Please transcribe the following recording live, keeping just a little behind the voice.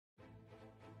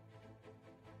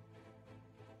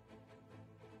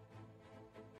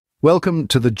Welcome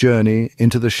to the journey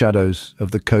into the shadows of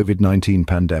the COVID-19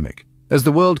 pandemic. As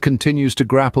the world continues to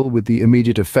grapple with the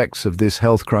immediate effects of this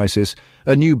health crisis,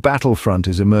 a new battlefront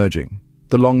is emerging.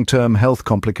 The long-term health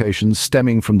complications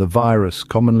stemming from the virus,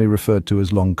 commonly referred to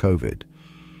as long COVID.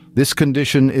 This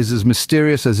condition is as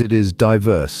mysterious as it is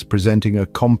diverse, presenting a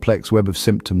complex web of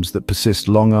symptoms that persist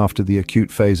long after the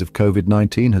acute phase of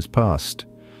COVID-19 has passed.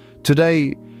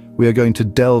 Today, we are going to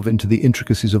delve into the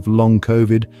intricacies of long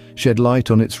COVID, shed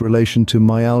light on its relation to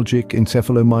myalgic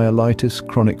encephalomyelitis,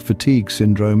 chronic fatigue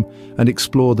syndrome, and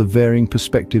explore the varying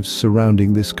perspectives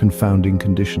surrounding this confounding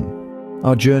condition.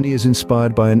 Our journey is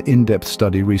inspired by an in-depth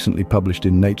study recently published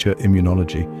in Nature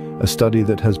Immunology, a study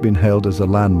that has been hailed as a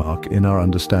landmark in our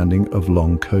understanding of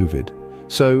long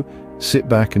COVID. So, sit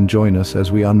back and join us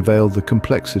as we unveil the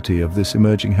complexity of this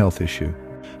emerging health issue.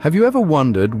 Have you ever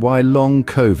wondered why long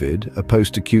COVID, a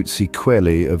post-acute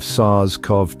sequelae of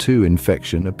SARS-CoV-2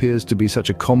 infection, appears to be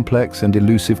such a complex and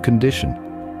elusive condition?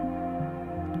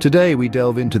 Today we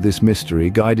delve into this mystery,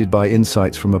 guided by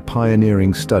insights from a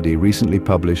pioneering study recently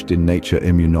published in Nature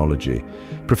Immunology.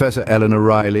 Professor Eleanor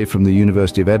Riley from the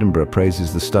University of Edinburgh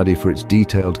praises the study for its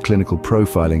detailed clinical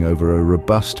profiling over a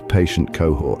robust patient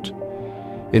cohort.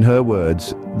 In her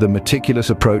words, the meticulous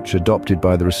approach adopted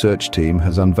by the research team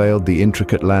has unveiled the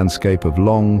intricate landscape of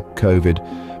long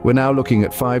COVID. We're now looking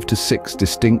at 5 to 6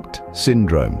 distinct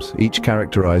syndromes, each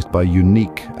characterized by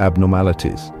unique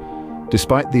abnormalities.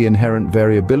 Despite the inherent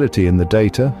variability in the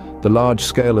data, the large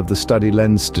scale of the study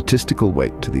lends statistical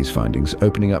weight to these findings,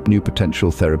 opening up new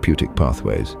potential therapeutic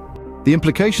pathways. The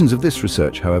implications of this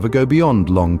research, however, go beyond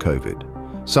long COVID.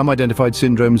 Some identified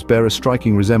syndromes bear a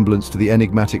striking resemblance to the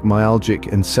enigmatic myalgic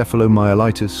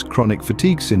encephalomyelitis chronic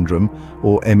fatigue syndrome,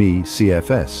 or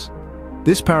ME/CFS.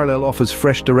 This parallel offers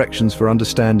fresh directions for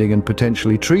understanding and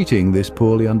potentially treating this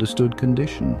poorly understood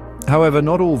condition. However,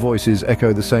 not all voices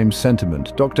echo the same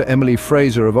sentiment. Dr. Emily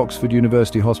Fraser of Oxford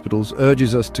University Hospitals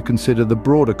urges us to consider the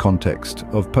broader context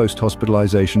of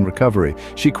post-hospitalization recovery.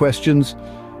 She questions,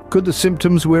 could the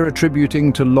symptoms we're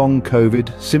attributing to long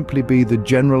COVID simply be the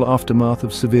general aftermath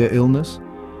of severe illness?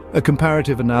 A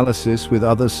comparative analysis with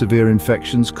other severe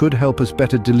infections could help us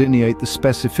better delineate the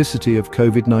specificity of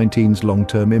COVID-19's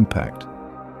long-term impact.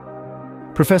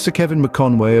 Professor Kevin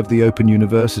McConway of the Open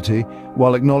University,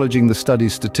 while acknowledging the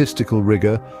study's statistical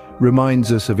rigor,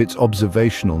 reminds us of its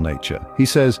observational nature. He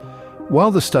says,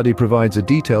 while the study provides a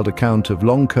detailed account of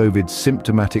long COVID's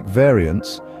symptomatic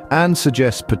variants, and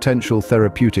suggests potential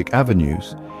therapeutic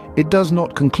avenues, it does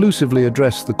not conclusively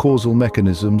address the causal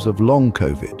mechanisms of long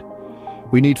COVID.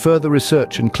 We need further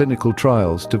research and clinical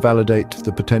trials to validate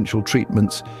the potential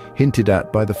treatments hinted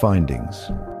at by the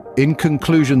findings. In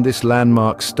conclusion, this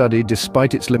landmark study,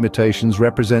 despite its limitations,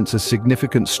 represents a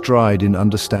significant stride in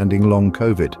understanding long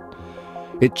COVID.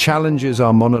 It challenges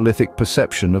our monolithic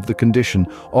perception of the condition,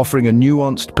 offering a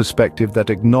nuanced perspective that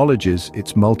acknowledges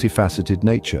its multifaceted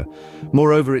nature.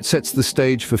 Moreover, it sets the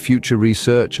stage for future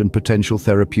research and potential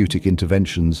therapeutic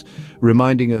interventions,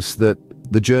 reminding us that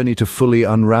the journey to fully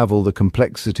unravel the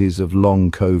complexities of long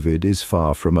COVID is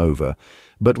far from over.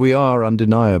 But we are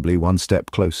undeniably one step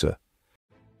closer.